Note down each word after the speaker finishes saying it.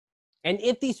And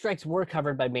if these strikes were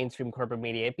covered by mainstream corporate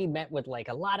media, it'd be met with like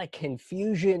a lot of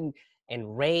confusion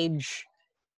and rage.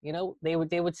 You know, they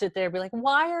would sit there and be like,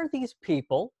 why are these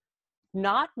people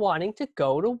not wanting to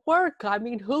go to work? I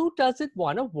mean, who doesn't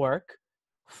want to work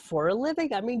for a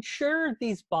living? I mean, sure,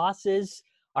 these bosses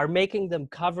are making them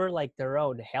cover like their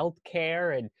own health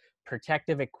care and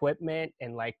protective equipment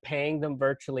and like paying them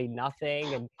virtually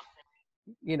nothing, and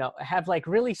you know, have like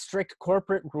really strict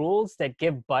corporate rules that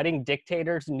give budding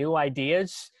dictators new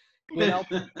ideas, you know.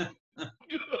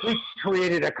 We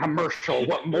created a commercial.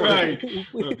 What more? Right. They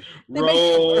make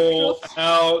Roll commercials.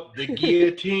 out the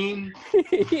guillotine.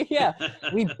 Yeah,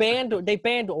 they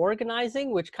banned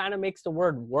organizing, which kind of makes the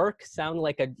word work sound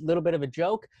like a little bit of a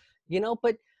joke, you know.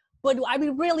 But I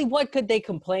mean, really, what could they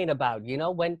complain about, you know,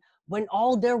 when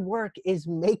all their work is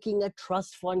making a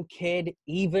trust fund kid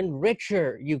even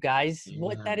richer, you guys? Yeah.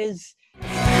 What that is.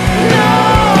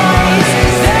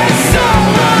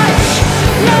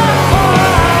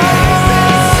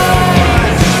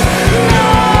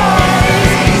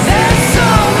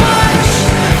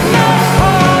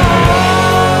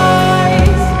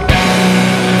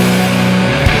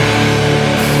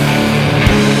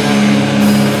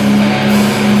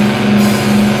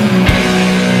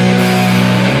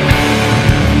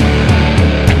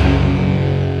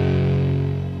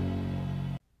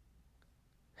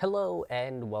 Hello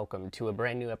and welcome to a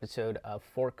brand new episode of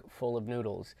Fork Full of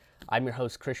Noodles. I'm your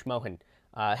host, Krish Mohan.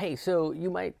 Hey, so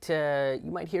you might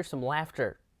hear some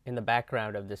laughter in the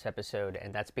background of this episode,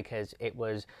 and that's because it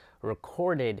was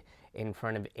recorded in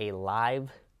front of a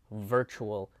live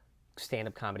virtual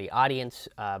stand-up comedy audience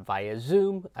via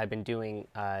Zoom. I've been doing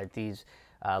these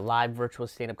live virtual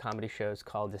stand-up comedy shows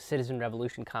called the Citizen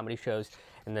Revolution comedy shows,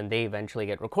 and then they eventually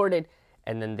get recorded,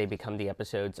 and then they become the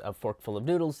episodes of Fork Full of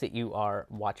Noodles that you are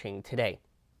watching today.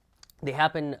 They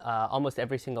happen almost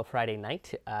every single Friday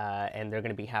night, and they're going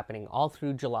to be happening all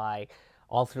through July,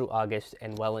 all through August,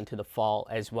 and well into the fall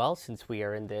as well, since we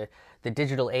are in the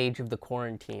digital age of the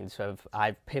quarantine. So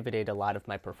I've pivoted a lot of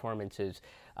my performances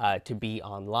to be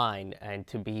online and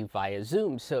to be via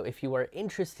Zoom. So if you are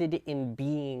interested in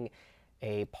being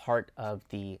a part of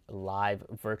the live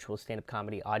virtual stand-up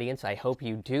comedy audience, I hope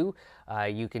you do.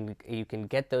 You can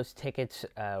get those tickets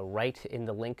right in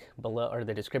the link below, or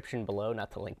the description below, not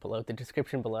the link below, the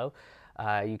description below.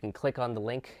 You can click on the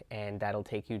link, and that'll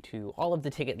take you to all of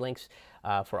the ticket links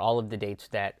for all of the dates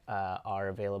that are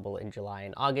available in July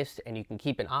and August, and you can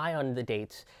keep an eye on the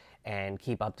dates and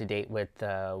keep up to date with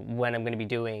when I'm going to be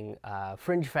doing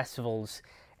fringe festivals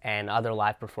and other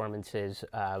live performances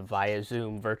via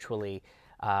Zoom virtually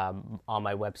on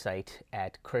my website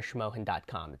at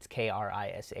krishmohan.com. It's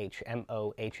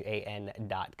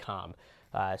KRISHMOHAN.com.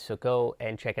 So go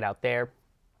and check it out there.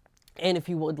 And if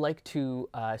you would like to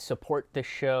support the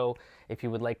show, if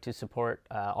you would like to support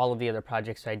all of the other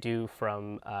projects I do,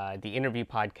 from the interview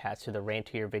podcast to the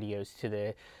rantier videos to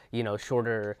the, you know,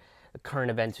 shorter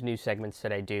current events news segments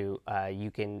that I do,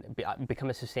 you can become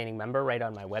a sustaining member right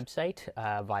on my website,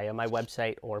 via my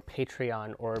website or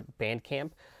Patreon or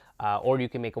Bandcamp, or you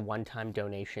can make a one-time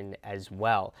donation as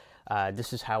well.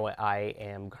 This is how I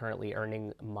am currently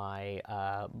earning my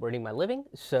living.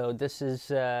 So this is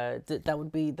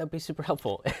that'd be super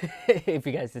helpful if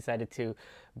you guys decided to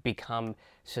become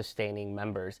sustaining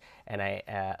members. And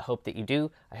I hope that you do.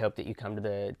 I hope that you come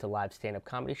to the live stand-up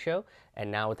comedy show. And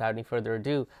now, without any further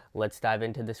ado, let's dive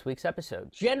into this week's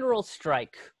episode. General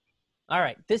strike. All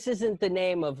right, this isn't the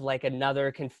name of like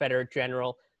another Confederate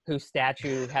general whose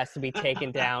statue has to be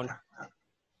taken down,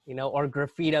 you know, or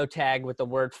graffito tag with the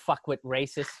word "fuck with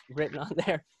racist" written on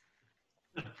there.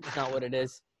 That's not what it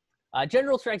is.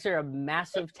 General strikes are a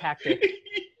massive tactic.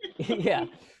 Yeah.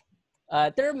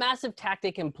 They're a massive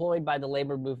tactic employed by the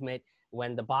labor movement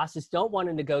when the bosses don't want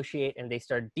to negotiate and they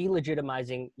start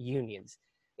delegitimizing unions.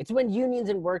 It's when unions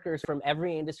and workers from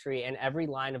every industry and every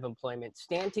line of employment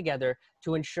stand together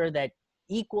to ensure that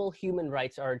equal human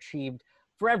rights are achieved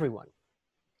for everyone.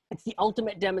 It's the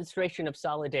ultimate demonstration of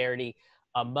solidarity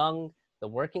among the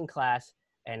working class,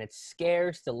 and it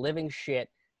scares the living shit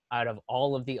out of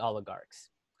all of the oligarchs.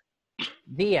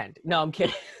 The end. No, I'm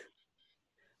kidding.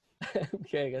 I'm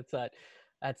kidding. That's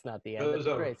not the end. That's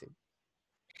crazy.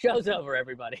 Show's over,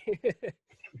 everybody.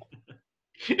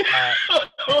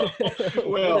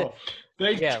 Well,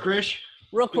 thanks, Krish.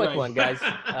 Real quick one, guys.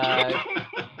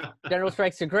 General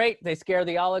strikes are great. They scare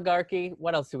the oligarchy.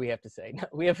 What else do we have to say?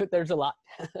 There's a lot.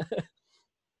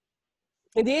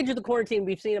 In the age of the quarantine,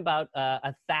 we've seen about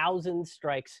 1,000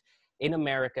 strikes in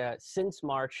America since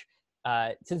March,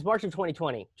 since March of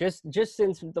 2020, just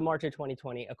since the March of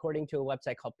 2020, according to a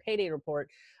website called Payday Report,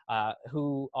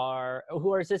 who are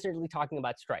essentially talking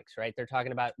about strikes, right? They're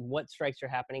talking about what strikes are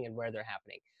happening and where they're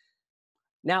happening.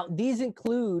 Now, these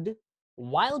include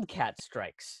wildcat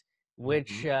strikes,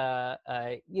 which are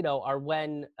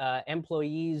when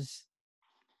employees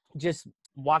just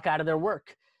walk out of their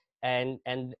work and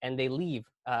they leave.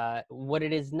 What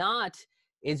it is not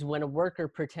is when a worker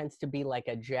pretends to be like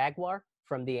a jaguar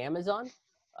from the Amazon.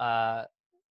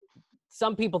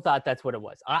 Some people thought that's what it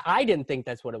was. I didn't think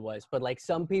that's what it was, but like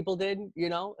some people did,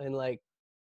 and like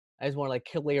I just want to like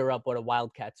clear up what a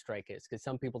wildcat strike is, because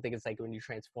some people think it's like when you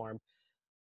transform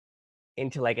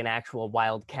into like an actual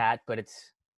wildcat, but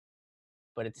it's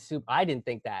super. I didn't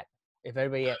think that. If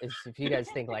you guys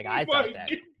think like I thought that.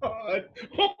 God.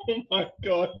 Oh my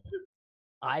God.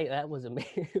 That was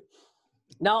amazing.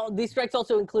 Now, these strikes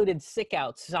also included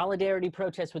sick-outs, solidarity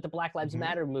protests with the Black Lives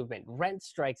Matter movement, rent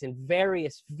strikes, and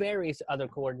various other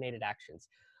coordinated actions.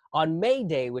 On May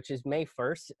Day, which is May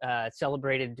 1st,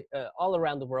 celebrated all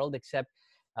around the world except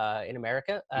in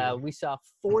America, we saw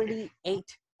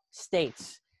 48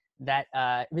 states that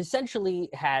essentially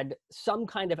had some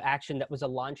kind of action that was a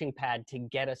launching pad to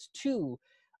get us to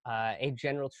a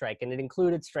general strike. And it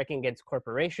included striking against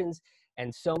corporations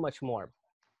and so much more.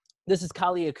 This is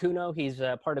Kali Akuno. He's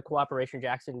part of Cooperation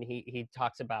Jackson. He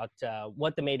talks about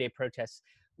what the May Day protests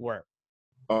were.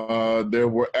 There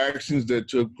were actions that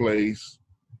took place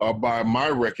by my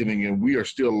reckoning, and we are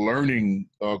still learning,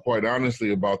 quite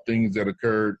honestly, about things that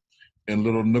occurred in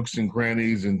little nooks and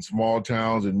crannies in small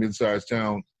towns and mid-sized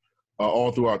towns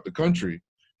all throughout the country.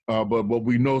 But what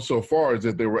we know so far is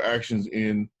that there were actions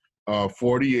in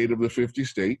 48 of the 50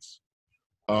 states.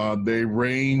 They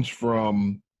range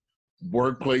from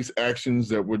workplace actions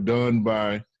that were done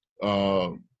by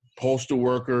postal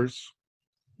workers,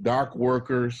 dock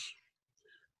workers,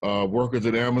 workers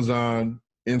at Amazon,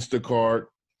 Instacart,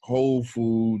 Whole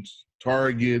Foods,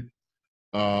 Target,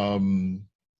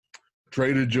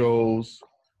 Trader Joe's,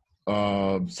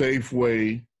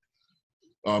 Safeway,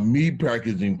 meat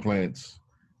packaging plants,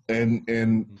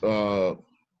 and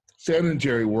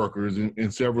sanitary workers in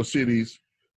several cities,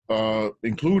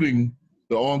 including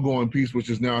the ongoing piece which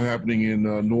is now happening in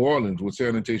New Orleans with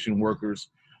sanitation workers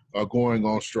going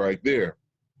on strike there.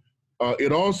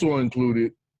 It also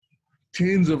included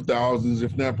tens of thousands,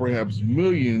 if not perhaps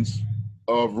millions,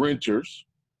 of renters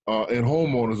and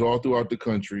homeowners all throughout the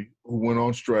country who went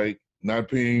on strike, not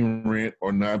paying rent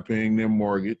or not paying their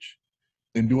mortgage,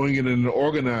 and doing it in an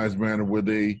organized manner where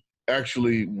they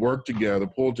actually work together,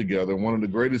 pull together. One of the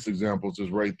greatest examples is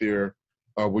right there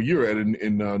where you're at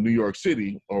in New York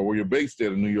City, or where you're based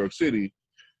at in New York City,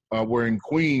 where in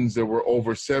Queens there were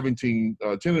over 17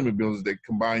 tenement buildings that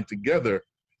combined together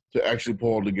to actually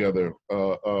pull together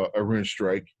a rent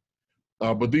strike.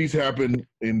 But these happen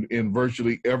in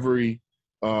virtually every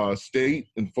state,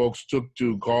 and folks took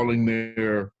to calling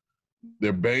their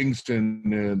banks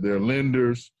and their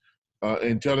lenders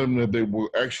and telling them that they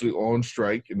were actually on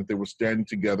strike and that they were standing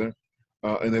together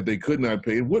and that they could not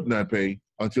pay and would not pay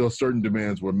until certain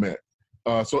demands were met.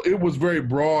 So it was very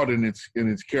broad in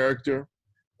its character.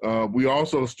 We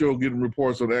also still getting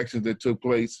reports on actions that took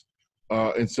place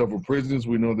in several prisons.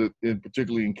 We know that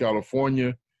particularly in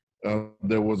California,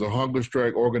 there was a hunger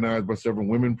strike organized by several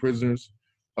women prisoners.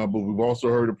 But we've also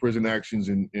heard of prison actions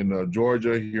in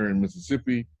Georgia, here in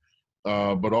Mississippi,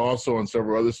 but also in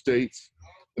several other states.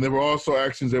 And there were also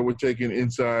actions that were taken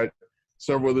inside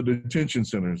several other detention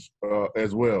centers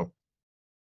as well.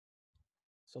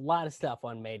 So a lot of stuff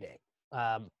on May Day.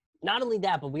 Not only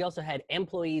that, but we also had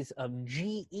employees of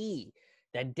GE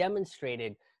that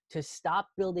demonstrated to stop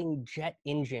building jet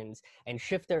engines and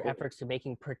shift their efforts to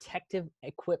making protective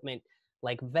equipment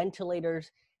like ventilators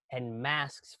and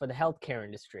masks for the healthcare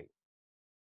industry.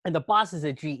 And the bosses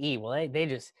at GE, well, they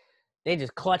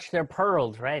just clutched their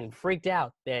pearls, right, and freaked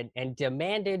out and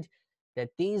demanded that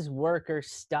these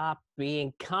workers stop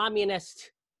being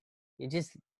communist. You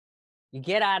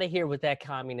get out of here with that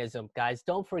communism, guys.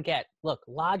 Don't forget, look,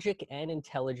 logic and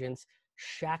intelligence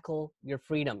shackle your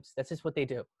freedoms. That's just what they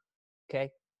do, okay?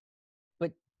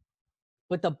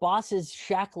 But the bosses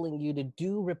shackling you to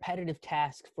do repetitive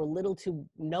tasks for little to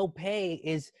no pay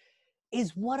is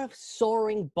what a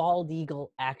soaring bald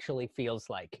eagle actually feels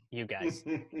like, you guys.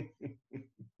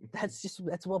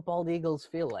 That's what bald eagles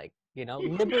feel like,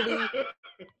 Liberty.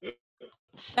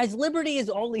 Guys, liberty is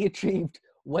only achieved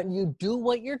when you do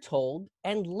what you're told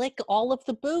and lick all of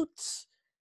the boots.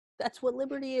 That's what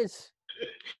liberty is.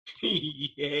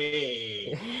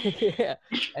 Yay. Yeah.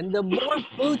 And the more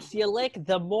boots you lick,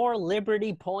 the more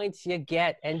liberty points you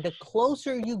get. And the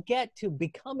closer you get to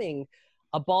becoming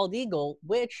a bald eagle,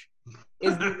 which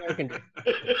is the American dream.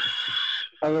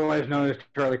 Otherwise known as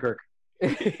Charlie Kirk.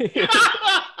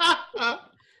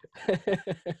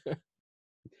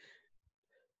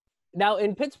 Now,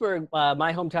 in Pittsburgh,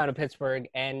 my hometown of Pittsburgh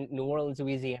and New Orleans,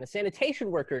 Louisiana,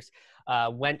 sanitation workers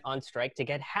went on strike to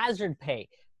get hazard pay,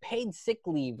 paid sick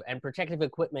leave, and protective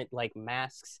equipment like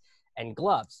masks and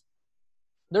gloves.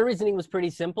 Their reasoning was pretty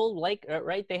simple, like,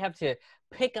 right, they have to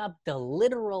pick up the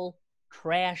literal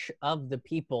trash of the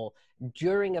people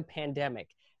during a pandemic,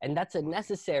 and that's a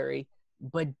necessary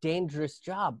but dangerous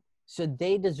job. So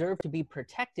they deserve to be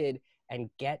protected and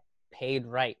get paid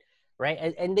right.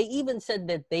 Right. And they even said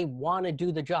that they want to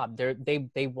do the job.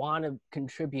 They want to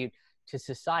contribute to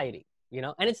society, you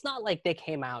know, and it's not like they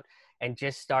came out and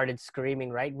just started screaming,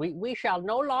 right? We shall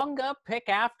no longer pick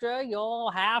after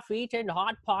your half-eaten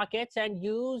Hot Pockets and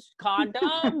used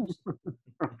condoms.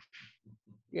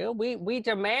 You know, we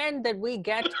demand that we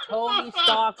get Tony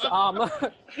Stark's armor.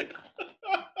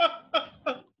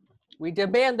 We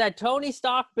demand that Tony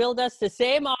Stark build us the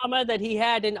same armor that he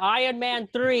had in Iron Man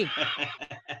 3.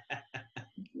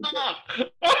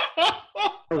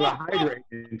 The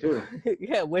hydrating too.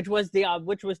 Yeah, which was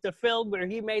the film where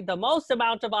he made the most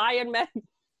amount of Iron Man.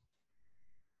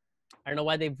 I don't know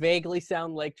why they vaguely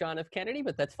sound like John F. Kennedy,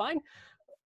 but that's fine.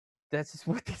 That's just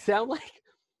what they sound like.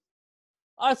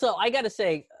 Also, I gotta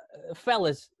say,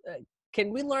 fellas,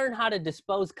 can we learn how to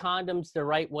dispose condoms the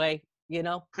right way? You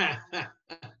know,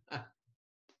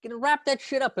 gonna wrap that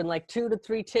shit up in like 2 to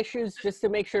 3 tissues just to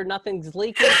make sure nothing's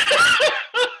leaking.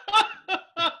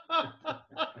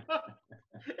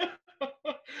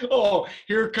 Oh,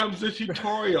 here comes the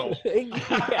tutorial.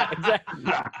 Yeah,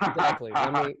 exactly.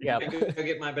 Let me, yeah. Go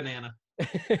get my banana.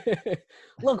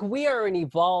 Look, we are an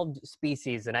evolved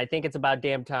species, and I think it's about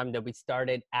damn time that we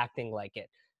started acting like it,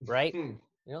 right? You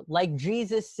know, like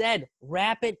Jesus said,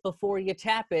 wrap it before you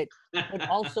tap it, but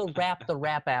also wrap the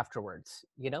rap afterwards.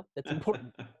 You know, that's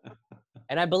important.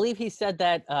 And I believe he said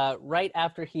that right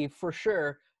after he, for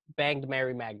sure, banged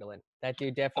Mary Magdalene. That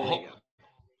dude definitely.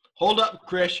 Hold up,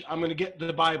 Krish. I'm going to get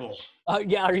the Bible. Oh,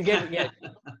 yeah, are you getting it?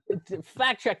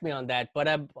 Fact check me on that, but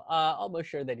I'm almost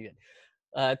sure that he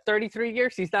did. 33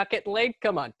 years, he's not getting laid?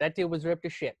 Come on, that dude was ripped to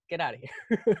shit. Get out of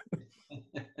here.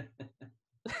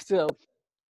 So,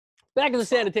 back to the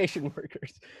sanitation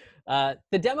workers.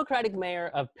 The Democratic mayor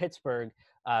of Pittsburgh,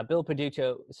 Bill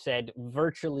Peduto, said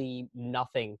virtually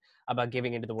nothing about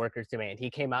giving into the workers' demand. He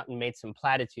came out and made some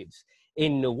platitudes.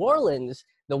 In New Orleans,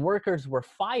 the workers were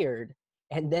fired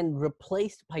and then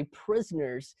replaced by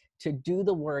prisoners to do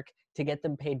the work to get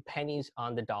them paid pennies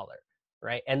on the dollar,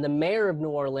 right? And the mayor of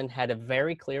New Orleans had a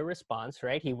very clear response,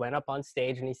 right? He went up on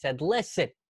stage and he said, listen,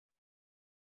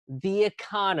 the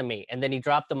economy, and then he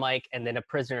dropped the mic, and then a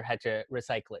prisoner had to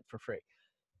recycle it for free.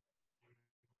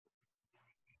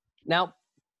 Now,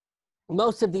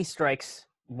 most of these strikes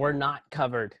were not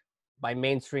covered by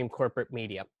mainstream corporate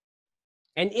media.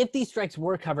 And if these strikes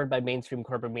were covered by mainstream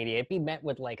corporate media, it'd be met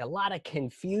with like a lot of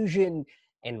confusion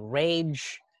and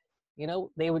rage. You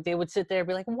know, they would sit there and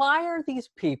be like, why are these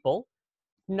people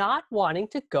not wanting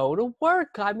to go to work?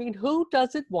 I mean, who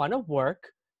doesn't want to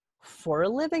work for a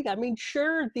living? I mean,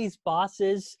 sure, these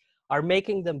bosses are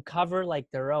making them cover like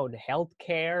their own health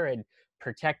care and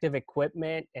protective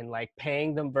equipment and like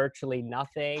paying them virtually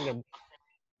nothing, and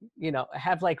you know,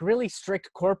 have like really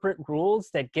strict corporate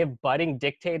rules that give budding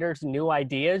dictators new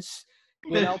ideas,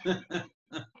 you know.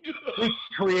 We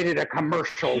created a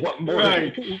commercial. What more?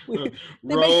 Right.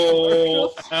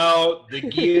 Roll out the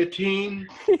guillotine.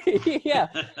 Yeah,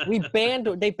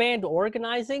 they banned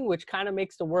organizing, which kind of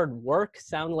makes the word work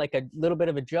sound like a little bit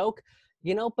of a joke,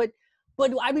 you know, but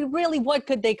I mean, really, what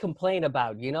could they complain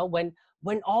about, you know, when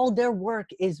all their work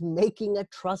is making a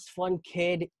trust fund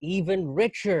kid even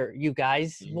richer, you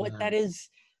guys? Yeah. What that is,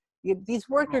 these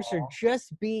workers are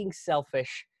just being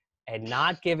selfish and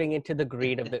not giving into the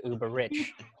greed of the uber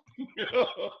rich.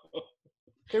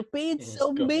 They're being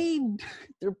so mean.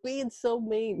 They're being so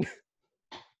mean.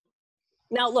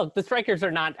 Now, look, the strikers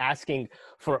are not asking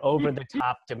for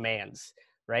over-the-top demands,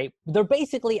 right? They're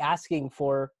basically asking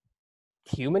for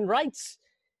human rights.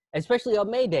 Especially on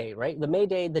May Day, right? The May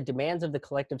Day, the demands of the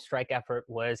collective strike effort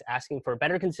was asking for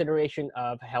better consideration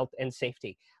of health and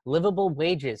safety, livable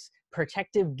wages,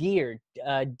 protective gear,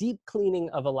 deep cleaning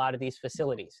of a lot of these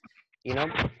facilities, you know?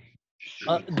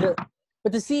 But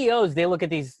the CEOs, they look at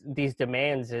these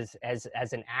demands as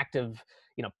an act of,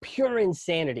 you know, pure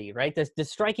insanity, right? The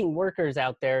striking workers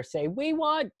out there say, we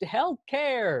want health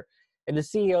care. And the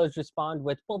CEOs respond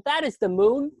with, well, that is the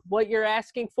moon, what you're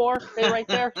asking for, right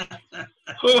there.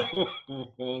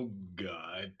 Oh,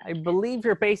 God. I believe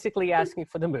you're basically asking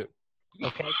for the moon,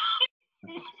 okay?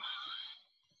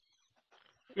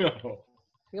 Oh,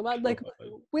 Like,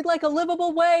 we'd like a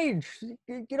livable wage,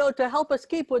 to help us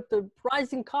keep with the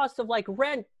rising cost of like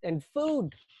rent and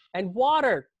food and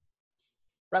water.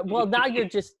 Right. Well, now you're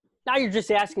just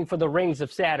asking for the rings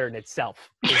of Saturn itself.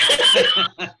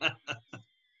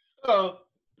 oh,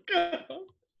 God.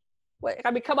 Wait, I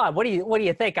mean, come on. What do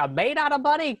you think? I'm made out of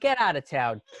money? Get out of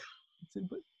town.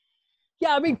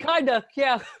 Yeah, I mean, kind of.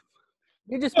 Yeah.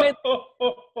 You just made.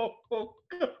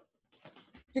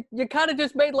 You kind of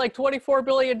just made like $24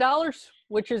 billion,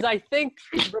 which is, I think,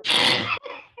 is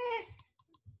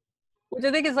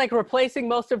like replacing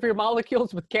most of your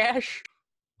molecules with cash.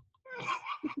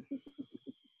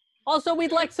 Also,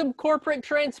 we'd like some corporate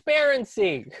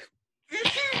transparency.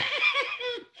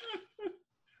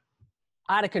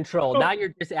 Out of control. Now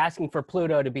you're just asking for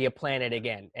Pluto to be a planet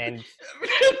again. And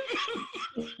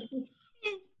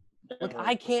look,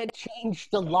 I can't change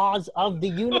the laws of the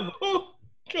universe.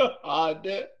 God.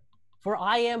 For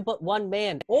I am but one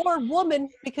man or woman,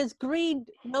 because greed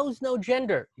knows no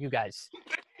gender, you guys.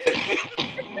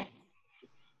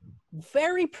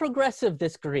 Very progressive,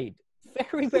 this greed.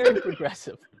 Very, very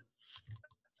progressive.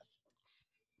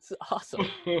 It's awesome.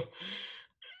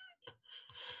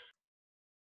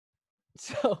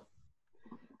 So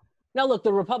now look,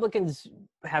 the Republicans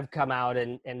have come out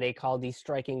and they call these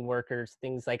striking workers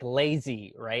things like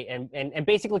lazy, right? And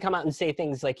basically come out and say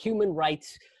things like human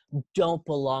rights don't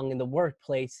belong in the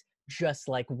workplace, just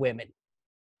like women.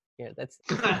 Yeah, that's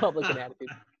the Republican attitude.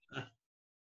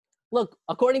 Look,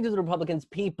 according to the Republicans,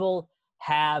 people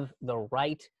have the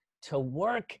right to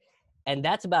work, and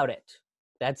that's about it.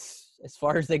 That's as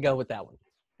far as they go with that one,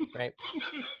 right?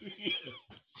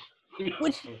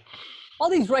 Which, all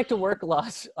these right to work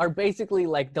laws are basically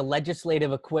like the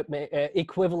legislative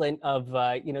equivalent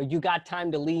of, you got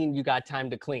time to lean, you got time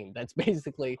to clean. That's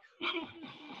basically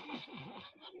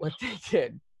what they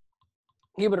did.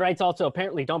 Human rights also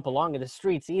apparently don't belong in the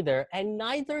streets either, and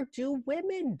neither do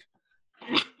women.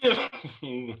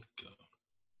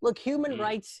 Look, human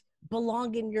rights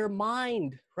belong in your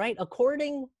mind, right?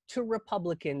 According to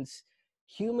Republicans,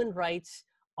 human rights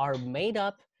are made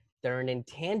up, they're an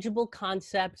intangible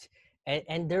concept,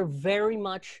 and they're very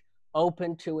much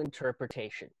open to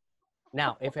interpretation.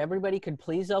 Now, if everybody could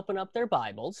please open up their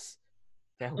Bibles,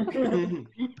 that would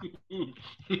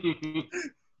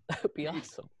be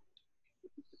awesome.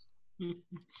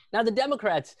 Now, the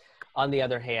Democrats, on the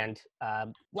other hand,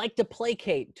 like to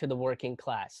placate to the working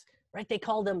class, right? They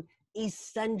call them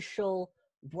essential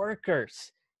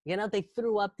workers. They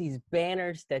threw up these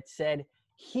banners that said,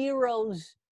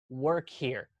 heroes work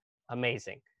here.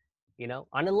 Amazing.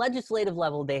 On a legislative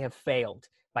level, they have failed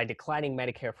by declining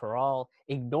Medicare for all,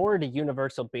 ignored a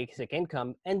universal basic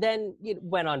income, and then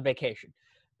went on vacation.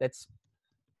 That's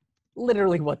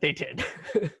literally what they did.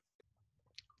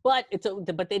 But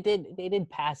they did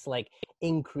pass like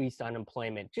increased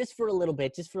unemployment just for a little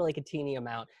bit, just for like a teeny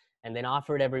amount, and then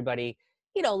offered everybody,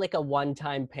 like a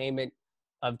one-time payment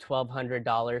of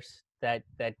 $1,200 that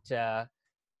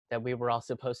we were all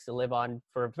supposed to live on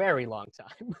for a very long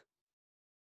time.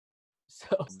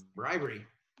 So bribery.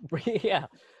 Yeah,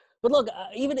 but look,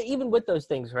 even with those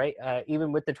things, right?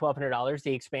 Even with the $1,200,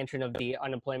 the expansion of the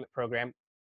unemployment program,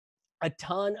 a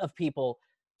ton of people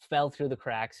fell through the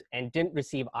cracks and didn't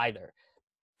receive either.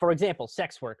 For example,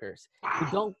 sex workers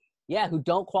who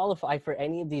don't qualify for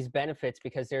any of these benefits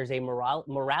because there's a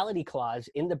morality clause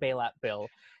in the bailout bill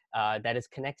that is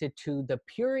connected to the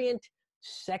prurient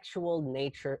sexual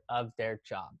nature of their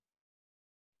job.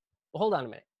 Well, hold on a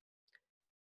minute.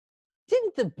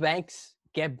 Didn't the banks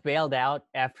get bailed out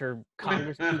after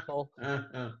Congress people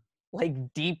like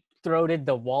deep-throated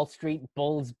the Wall Street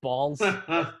Bulls balls?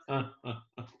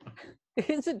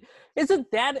 Isn't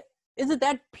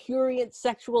that prurient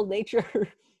sexual nature?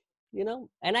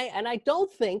 And I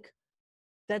don't think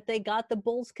that they got the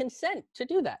Bulls' consent to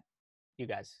do that. You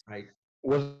guys, Right?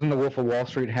 Wasn't the Wolf of Wall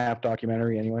Street half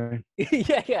documentary anyway?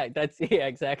 yeah,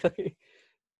 exactly.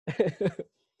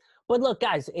 But look,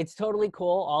 guys, it's totally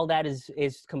cool. All that is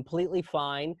completely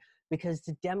fine because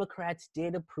the Democrats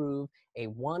did approve a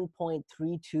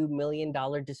 $1.32 million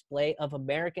display of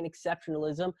American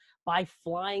exceptionalism by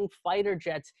flying fighter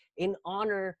jets in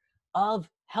honor of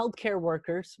healthcare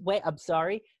workers.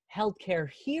 Healthcare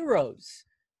heroes.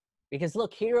 Because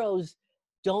look, heroes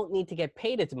don't need to get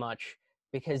paid as much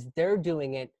because they're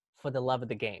doing it for the love of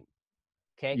the game.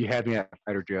 Okay? You had me at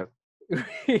fighter jet.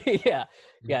 yeah,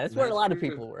 that's where a lot of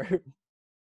people were.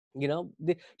 You know,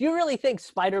 do you really think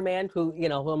Spider-Man, who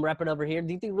I'm repping over here,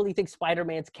 do you really think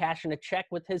Spider-Man's cashing a check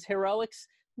with his heroics?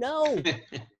 No.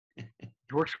 He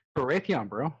works for Raytheon,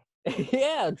 bro.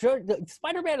 Yeah,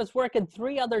 Spider-Man is working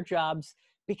 3 other jobs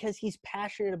because he's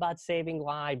passionate about saving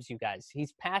lives, you guys.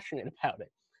 He's passionate about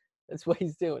it. That's why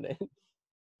he's doing it.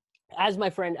 As my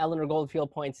friend Eleanor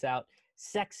Goldfield points out,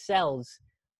 sex sells,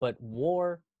 but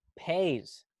war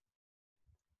pays.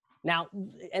 Now,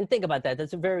 and think about that.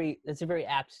 That's a very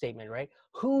apt statement, right?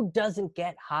 Who doesn't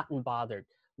get hot and bothered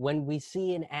when we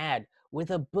see an ad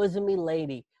with a bosomy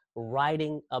lady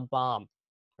riding a bomb,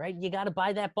 right? You got to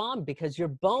buy that bomb because your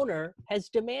boner has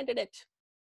demanded it.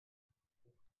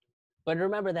 But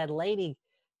remember, that lady,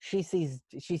 she sees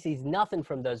nothing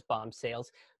from those bomb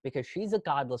sales because she's a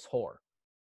godless whore.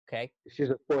 Okay,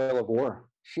 She's a foil of war.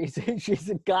 she's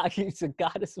a goddess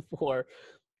of war.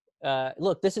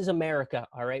 Look, this is America,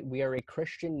 all right? We are a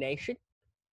Christian nation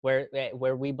where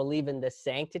we believe in the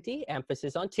sanctity,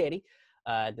 emphasis on titty,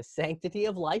 the sanctity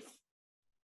of life,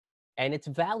 and it's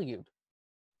valued.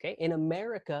 Okay, in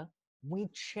America, we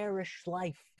cherish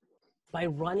life by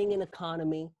running an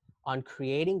economy on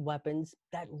creating weapons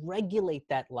that regulate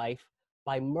that life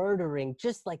by murdering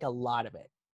just like a lot of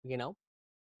it,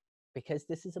 because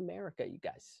this is America, you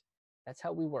guys. That's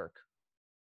how we work.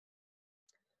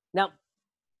 Now,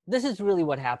 this is really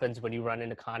what happens when you run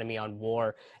an economy on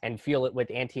war and fuel it with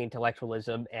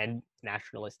anti-intellectualism and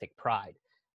nationalistic pride,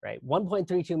 right?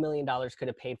 $1.32 million could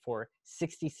have paid for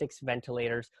 66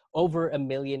 ventilators, over 1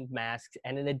 million masks,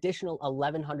 and an additional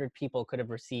 1,100 people could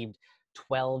have received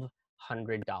 $1,200,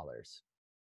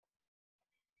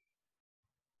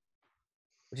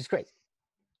 which is crazy.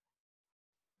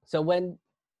 So when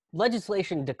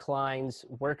legislation declines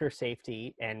worker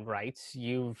safety and rights,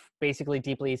 you've basically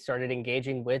deeply started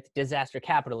engaging with disaster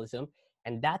capitalism.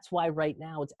 And that's why right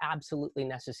now it's absolutely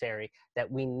necessary that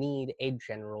we need a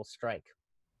general strike.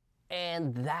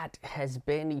 And that has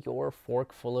been your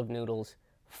fork full of noodles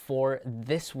for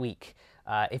this week.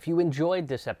 If you enjoyed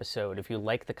this episode, if you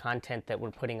like the content that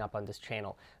we're putting up on this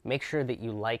channel, make sure that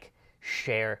you like,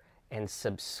 share, and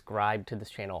subscribe to this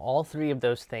channel. All 3 of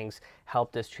those things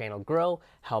help this channel grow,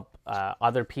 help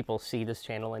other people see this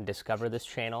channel and discover this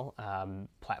channel.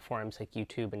 Platforms like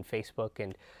YouTube and Facebook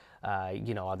and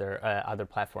other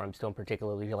platforms don't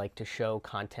particularly like to show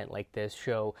content like this,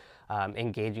 show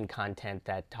engaging content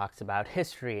that talks about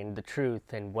history and the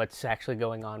truth and what's actually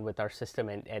going on with our system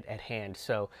at hand.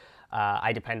 So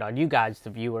I depend on you guys, the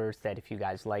viewers, that if you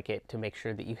guys like it, to make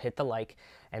sure that you hit the like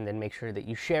and then make sure that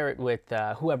you share it with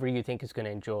whoever you think is going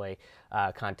to enjoy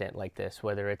content like this,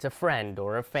 whether it's a friend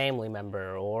or a family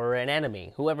member or an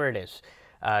enemy, whoever it is,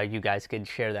 you guys could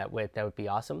share that with. That would be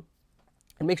awesome.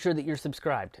 And make sure that you're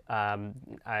subscribed.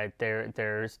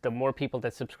 There's the more people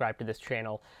that subscribe to this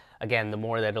channel, again, the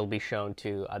more that it'll be shown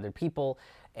to other people,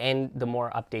 and the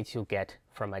more updates you'll get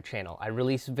from my channel. I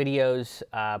release videos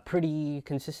pretty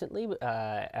consistently,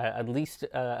 at least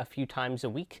a few times a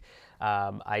week.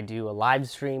 I do a live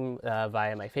stream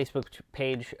via my Facebook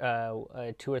page 2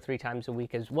 or 3 times a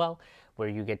week as well, where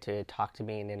you get to talk to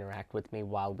me and interact with me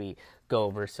while we go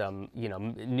over some,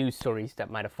 news stories that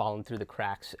might have fallen through the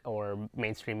cracks or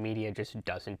mainstream media just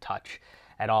doesn't touch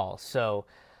at all. So,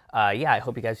 yeah, I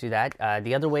hope you guys do that.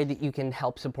 The other way that you can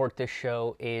help support this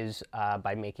show is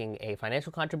by making a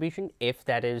financial contribution, if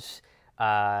that is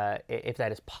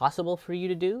possible for you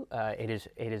to do. It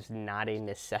is not a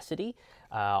necessity.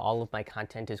 All of my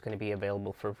content is going to be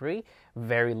available for free.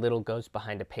 Very little goes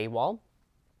behind a paywall.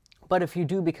 But if you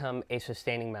do become a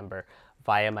sustaining member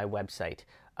via my website,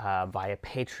 via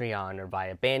Patreon or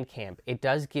via Bandcamp, it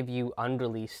does give you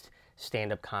unreleased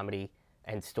stand-up comedy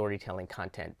and storytelling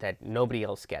content that nobody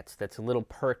else gets. That's a little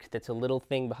perk, that's a little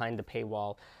thing behind the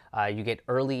paywall. You get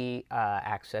early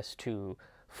access to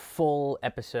full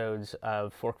episodes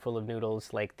of Forkful of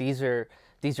Noodles. Like these are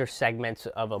segments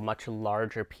of a much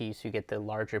larger piece. You get the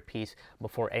larger piece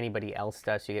before anybody else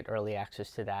does. You get early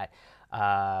access to that.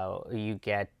 You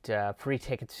get free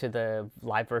tickets to the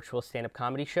live virtual stand-up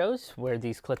comedy shows where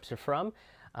these clips are from.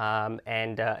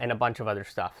 And a bunch of other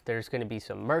stuff. There's going to be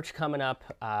some merch coming up.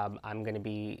 I'm going to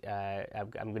be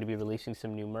releasing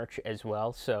some new merch as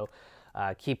well. So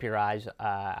keep your eyes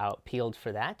out peeled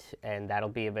for that, and that'll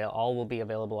be all will be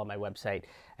available on my website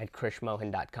at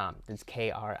krishmohan.com. That's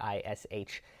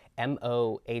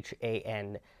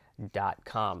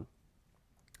KRISHMOHAN.com.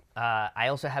 I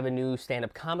also have a new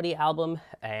stand-up comedy album,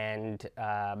 and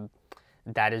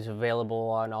that is available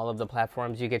on all of the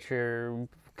platforms you get your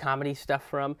comedy stuff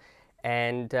from.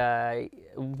 And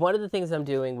one of the things I'm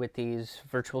doing with these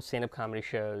virtual stand-up comedy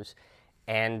shows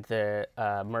and the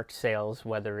merch sales,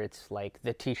 whether it's like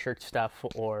the t-shirt stuff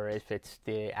or if it's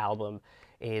the album,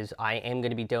 is I am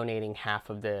going to be donating half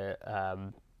of the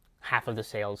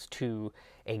sales to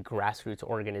a grassroots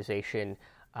organization,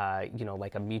 you know,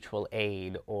 like a mutual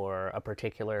aid or a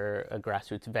particular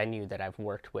grassroots venue that I've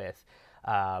worked with,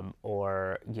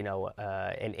 or, you know,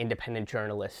 an independent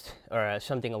journalist or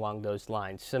something along those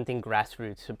lines, something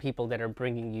grassroots, so people that are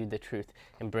bringing you the truth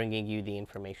and bringing you the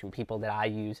information, people that I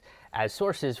use as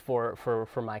sources for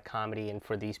my comedy and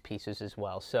for these pieces as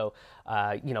well. So,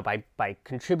 you know, by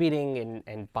contributing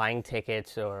and buying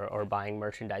tickets or buying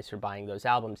merchandise or buying those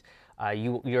albums,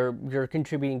 you're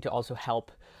contributing to also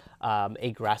help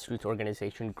a grassroots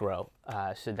organization grow.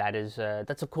 So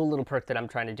that's a cool little perk that I'm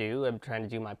trying to do. I'm trying to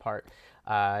do my part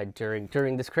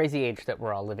during this crazy age that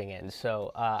we're all living in.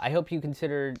 So I hope you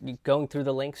consider going through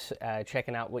the links,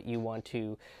 checking out what you want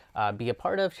to be a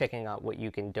part of, checking out what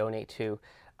you can donate to,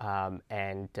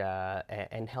 and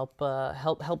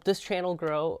help this channel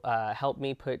grow, help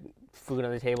me put food on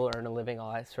the table, earn a living,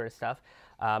 all that sort of stuff,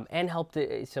 and help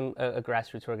a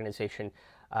grassroots organization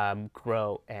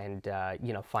grow and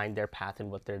you know, find their path in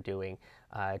what they're doing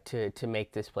to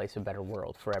make this place a better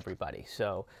world for everybody.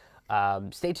 So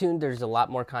stay tuned. There's a lot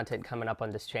more content coming up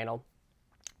on this channel.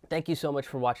 Thank you so much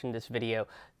for watching this video.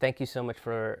 Thank you so much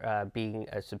for being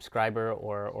a subscriber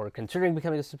or considering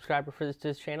becoming a subscriber for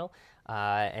this channel.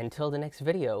 Until the next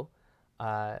video,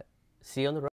 see you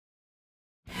on the road.